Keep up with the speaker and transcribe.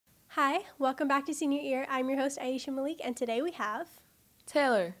Hi, welcome back to Senior Year. I'm your host, Ayesha and today we have...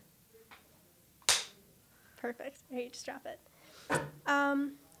 Taylor. Perfect. All right, just drop it.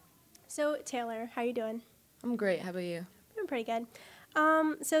 So, Taylor, how you doing? I'm great. How about you? I'm pretty good.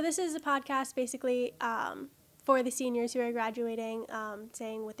 So this is a podcast basically for the seniors who are graduating,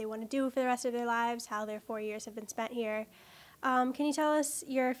 saying what they want to do for the rest of their lives, how their 4 years have been spent here. Can you tell us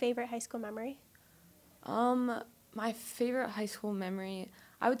your favorite high school memory? My favorite high school memory,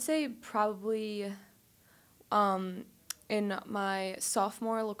 I would say probably in my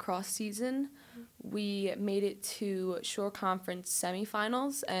sophomore lacrosse season, we made it to Shore Conference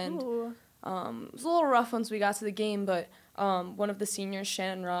semifinals, and Ooh. it was a little rough once we got to the game, but one of the seniors,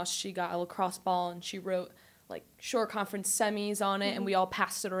 Shannon Ross, she got a lacrosse ball, and she wrote like Shore Conference semis on it, and we all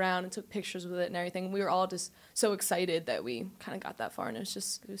passed it around and took pictures with it and everything. We were all just so excited that we kind of got that far, and it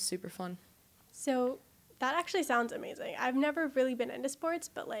was super fun. So that actually sounds amazing. I've never really been into sports,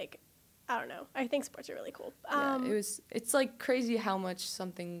 but like, I don't know. I think sports are really cool. It's like crazy how much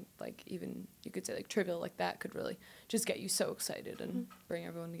something like even you could say like trivial like that could really just get you so excited and bring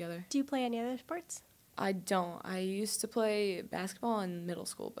everyone together. Do you play any other sports? I don't. I used to play basketball in middle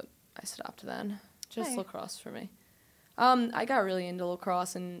school, but I stopped then. Just lacrosse for me. I got really into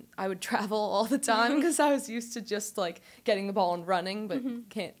lacrosse, and I would travel all the time because I was used to just like getting the ball and running, but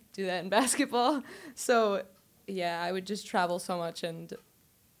can't do that in basketball. So yeah, I would just travel so much, and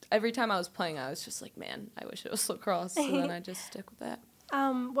every time I was playing, I was just like, man, I wish it was lacrosse. So then I just stick with that.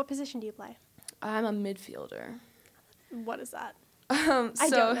 What position do you play? I'm a midfielder. What is that? I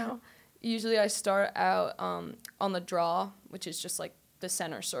don't know. Usually I start out on the draw, which is just like the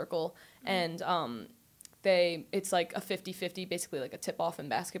center circle, and it's like a 50-50, basically like a tip-off in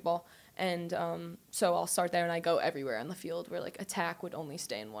basketball. And so I'll start there, and I go everywhere on the field where like attack would only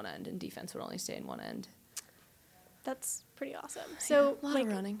stay in one end and defense would only stay in one end. That's pretty awesome. So yeah, a lot of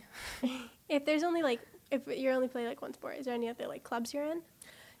running. if you're only playing like one sport, is there any other like clubs you're in?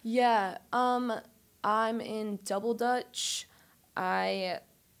 Yeah, I'm in double dutch. I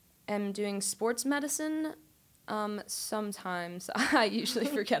am doing sports medicine. Sometimes I usually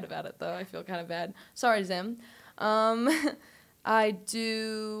forget about it though. I feel kind of bad. Sorry, Zim. I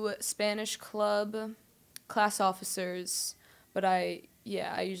do Spanish club, class officers, but I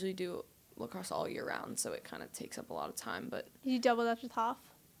usually do lacrosse all year round, so it kind of takes up a lot of time. But You double dutch with Hoff?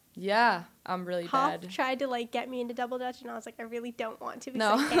 Yeah, I'm really Hoff bad. tried to like get me into double dutch, and I was like, I really don't want to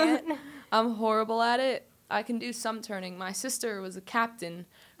No. because I can't. I'm horrible at it. I can do some turning. My sister was a captain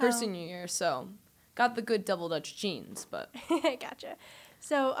her senior year, so got the good double dutch genes, but Gotcha.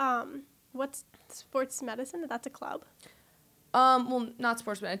 So, what's sports medicine? That's a club? well, not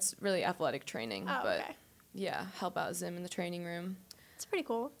sports, but it's really athletic training. Oh, but okay. yeah, help out Zim in the training room. It's pretty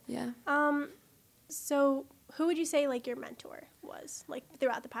cool. Yeah. So who would you say like your mentor was like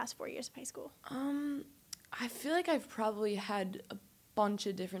throughout the past 4 years of high school? I feel like I've probably had a bunch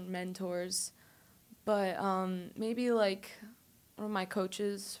of different mentors, but maybe like one of my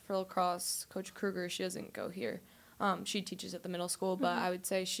coaches for lacrosse, Coach Kruger. She doesn't go here. She teaches at the middle school, but I would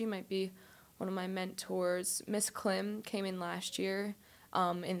say she might be one of my mentors. Miss Klim came in last year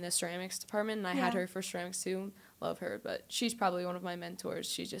in the ceramics department, and I had her for ceramics too. Love her, but she's probably one of my mentors.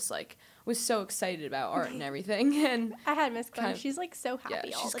 She just like was so excited about art and everything, and I had Miss Klim. She's like so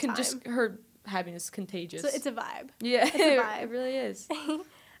happy all the time. Just her happiness is contagious. So it's a vibe. Yeah, it's a vibe. It really is.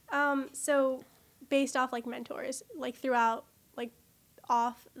 So based off like mentors, like throughout, like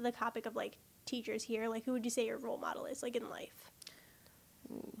off the topic of like teachers here, like who would you say your role model is like in life?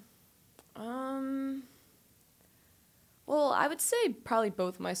 Well, I would say probably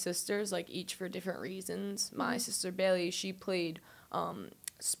both my sisters, like each for different reasons. My sister Bailey, she played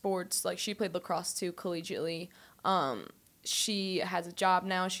sports, like she played lacrosse too collegiately. She has a job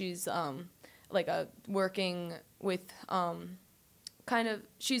now. She's working with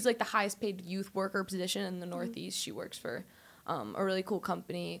she's like the highest paid youth worker position in the Northeast. She works for a really cool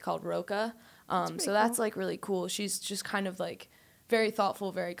company called Roca. That's like really cool. She's just kind of like very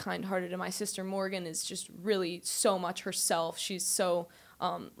thoughtful, very kind-hearted, and my sister Morgan is just really so much herself. She's so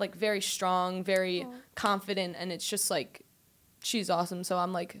like very strong, very confident, and it's just like she's awesome. So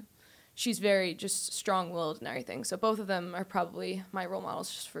I'm like, she's very just strong-willed and everything. So both of them are probably my role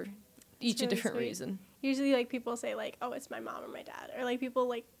models, just for each really a different sweet. reason. Usually like people say like, oh, it's my mom or my dad, or like people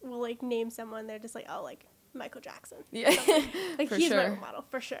like will like name someone, they're just like, oh, like Michael Jackson. Yeah, like for he's sure. my role model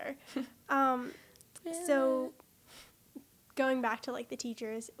for sure. So going back to like the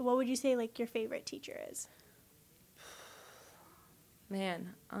teachers, what would you say like your favorite teacher is?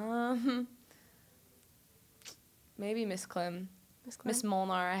 Man, maybe Miss Klim. Miss Klim? Miss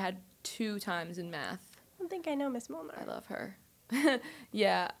Molnar, I had 2 times in math. I don't think I know Miss Molnar. I love her.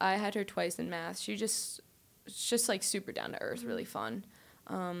 Yeah, I had her twice in math. It's just like super down to earth, really fun.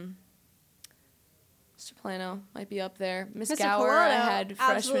 Mr. Plano might be up there. Miss Mr. Gower, Polano, I had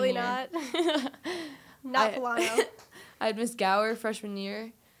freshman absolutely year. not. Not Polano. I had Miss Gower freshman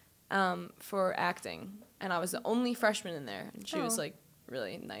year for acting, and I was the only freshman in there, and she was like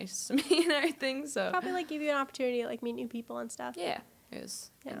really nice to me and everything. So probably like give you an opportunity to like meet new people and stuff. yeah, it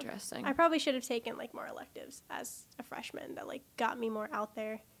was interesting. I probably should have taken like more electives as a freshman that like got me more out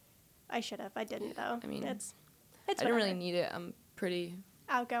there. I should have. I didn't though. I mean, it's I didn't really need it. I'm pretty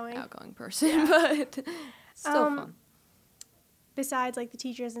outgoing person, but still fun. Besides like the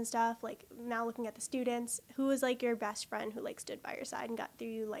teachers and stuff, like now looking at the students, who was like your best friend who like stood by your side and got through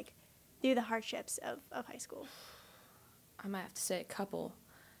you like through the hardships of high school? I might have to say a couple.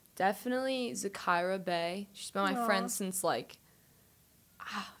 Definitely Zakira Bay. She's been my friend since like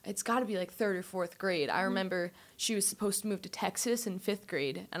it's got to be like 3rd or 4th grade. I remember she was supposed to move to Texas in 5th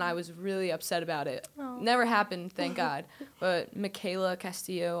grade, and I was really upset about it. Never happened, thank God. But Michaela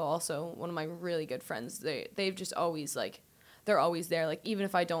Castillo, also one of my really good friends. They've just always like, they're always there. Like even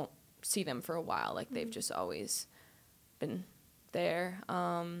if I don't see them for a while, like they've just always been there.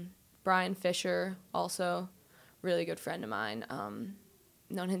 Brian Fisher, also really good friend of mine.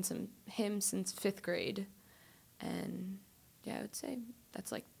 Known him since 5th grade, and yeah, I would say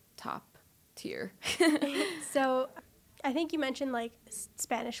that's like top tier. So I think you mentioned like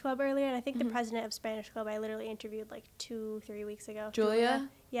Spanish Club earlier, and I think the president of Spanish Club I literally interviewed like 2-3 weeks ago. Julia?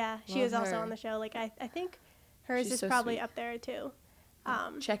 Yeah, she Love was also her. on the show. Like I think hers She's is so probably sweet. up there too.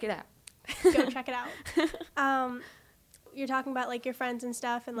 Check it out. Go check it out. You're talking about like your friends and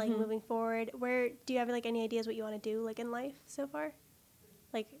stuff and like moving forward. Where do you have like any ideas what you want to do like in life so far?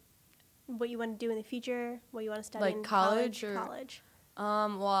 Like what you want to do in the future, what you want to study Like in college or- college.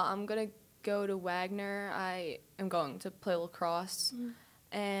 Well, I'm gonna go to Wagner. I am going to play lacrosse,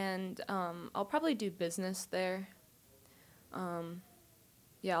 and I'll probably do business there.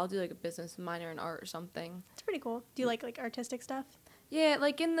 Yeah, I'll do like a business minor in art or something. It's pretty cool. Do you like artistic stuff? Yeah,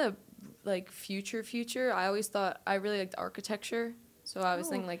 like in the like future, I always thought I really liked architecture, so I was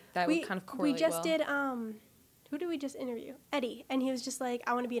thinking like that would kind of correlate We just well. did who did we just interview? Eddie, and he was just like,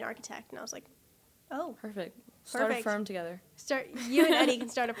 I want to be an architect, and I was like, oh, Perfect. Start Perfect. a firm together. You and Eddie can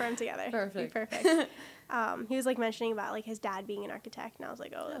start a firm together. Perfect. Perfect. He was like mentioning about like his dad being an architect, and I was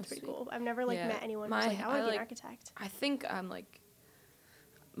like, oh, that's pretty sweet. cool. I've never like Yeah, met anyone who's like, I want to be an architect. I think I'm like,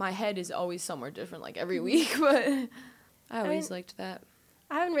 my head is always somewhere different, like every week, but I always liked that.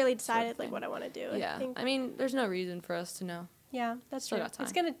 I haven't really decided like what I want to do. Yeah, I think, I mean, there's no reason for us to know. yeah, that's Still true. got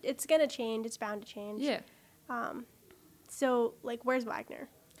time. It's gonna change. It's bound to change. Yeah. So like, where's Wagner?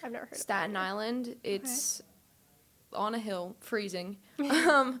 I've never heard Staten of Wagner. Island. It's on a hill, freezing.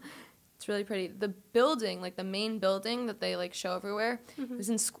 It's really pretty. The building, like the main building that they like show everywhere, is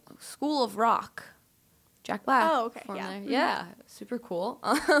in School of Rock. Jack Black. Oh, okay, performed yeah. there. Yeah, super cool.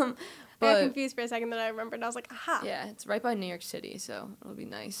 I got But confused for a second, then I remembered. I was like, aha. yeah, it's right by New York City, so it'll be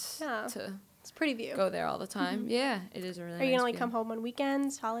nice to It's a pretty view. go there all the time. Yeah, it is a really Are nice you gonna like view. come home on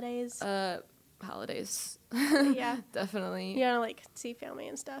weekends, holidays? Holidays. Yeah. Definitely. You gonna like see family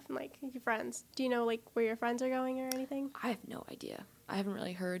and stuff and like your friends. Do you know like where your friends are going or anything? I have no idea. I haven't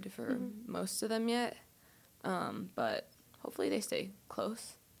really heard for most of them yet. But hopefully they stay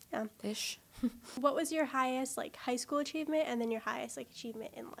close. Yeah. Ish. What was your highest like high school achievement and then your highest like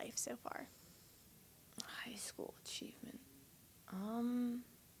achievement in life so far? High school achievement.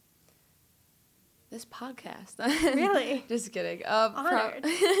 This podcast. Really? Just kidding. Honored.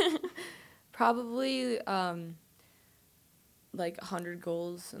 Probably like 100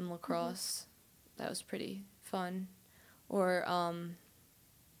 goals in lacrosse. That was pretty fun. Or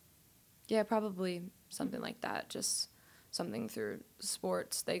yeah, probably something like that. Just something through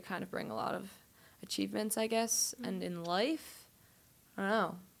sports. They kind of bring a lot of achievements, I guess. And in life, I don't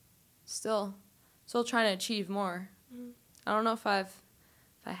know. Still trying to achieve more. I don't know if I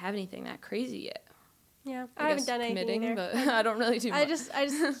have anything that crazy yet. Yeah, I haven't done anything committing, either. but I don't really do much. I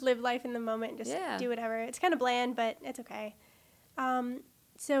just live life in the moment and just do whatever. It's kind of bland, but it's okay.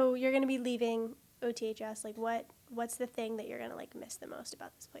 So you're gonna be leaving OTHS. Like, what's the thing that you're gonna like miss the most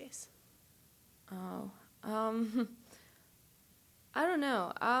about this place? Oh, I don't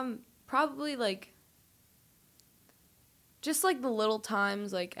know. Probably like just like the little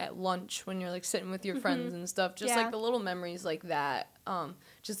times like at lunch when you're like sitting with your friends and stuff. Just like the little memories like that.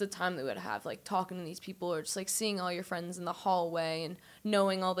 Just the time that we would have like talking to these people or just like seeing all your friends in the hallway and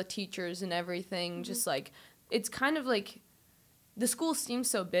knowing all the teachers and everything. Just like it's kind of like the school seems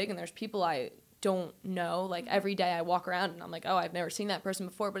so big and there's people I don't know. Like every day I walk around and I'm like, oh, I've never seen that person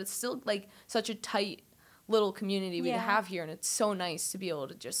before. But it's still like such a tight little community we Yeah. have here, and it's so nice to be able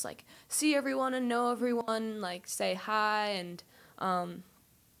to just like see everyone and know everyone, like say hi, and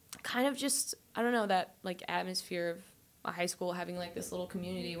kind of just, I don't know, that like atmosphere of a high school having like this little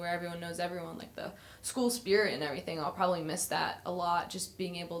community where everyone knows everyone, like the school spirit and everything. I'll probably miss that a lot, just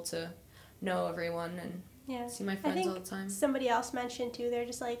being able to know everyone and Yeah. see my I friends think all the time. somebody else mentioned too, they're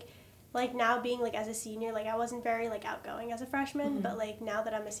just like now being like as a senior, like I wasn't very like outgoing as a freshman, Mhm. but like now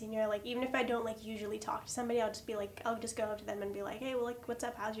that I'm a senior, like even if I don't like usually talk to somebody, I'll just go up to them and be like, hey, well, like what's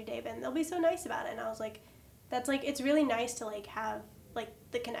up, how's your day been? They'll be so nice about it. And I was like, that's like, it's really nice to like have like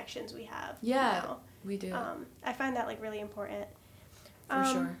the connections we have. Yeah, now. we do. I find that like really important. For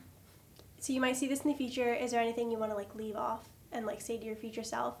sure. So you might see this in the future. Is there anything you want to like leave off and like say to your future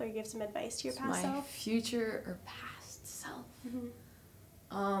self, or give some advice to your past My self? future or past self? Mm-hmm.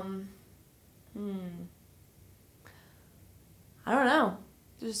 I don't know.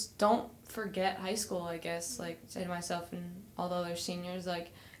 Just don't forget high school, I guess. Like, say to myself and all the other seniors,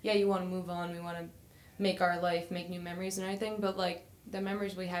 like, yeah, you want to move on. We want to make our life, make new memories and everything. But, like, the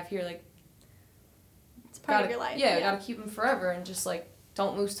memories we have here, like, It's part of your life. Yeah, got to keep them forever, and just, like,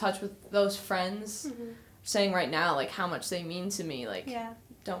 don't lose touch with those friends. Mm-hmm. Saying right now, like, how much they mean to me. Like, Yeah.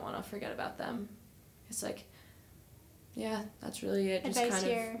 don't want to forget about them. It's like, yeah, that's really it. Just Advice kind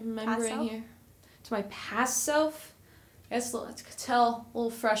to your of remembering past self? here. To my past self, I guess let's tell little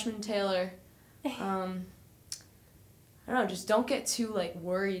freshman Taylor. I don't know, just don't get too like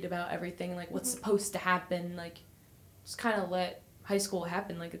worried about everything, like what's supposed to happen. Like, just kind of let high school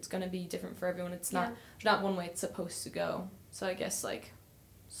happen. Like, it's gonna be different for everyone. It's not there's not one way it's supposed to go. So I guess like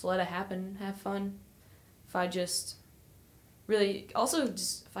just let it happen, have fun. If I just really also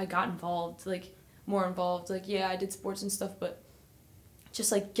just if I got involved, like more involved, like yeah, I did sports and stuff, but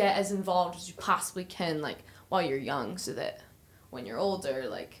just like get as involved as you possibly can, like while you're young, so that when you're older,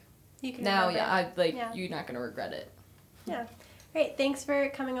 like You can now, remember. you're not gonna regret it. Yeah. Great. Thanks for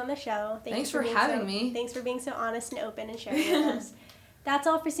coming on the show. Thanks for being having me. Thanks for being so honest and open and sharing with us. That's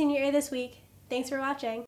all for Senior Year this week. Thanks for watching.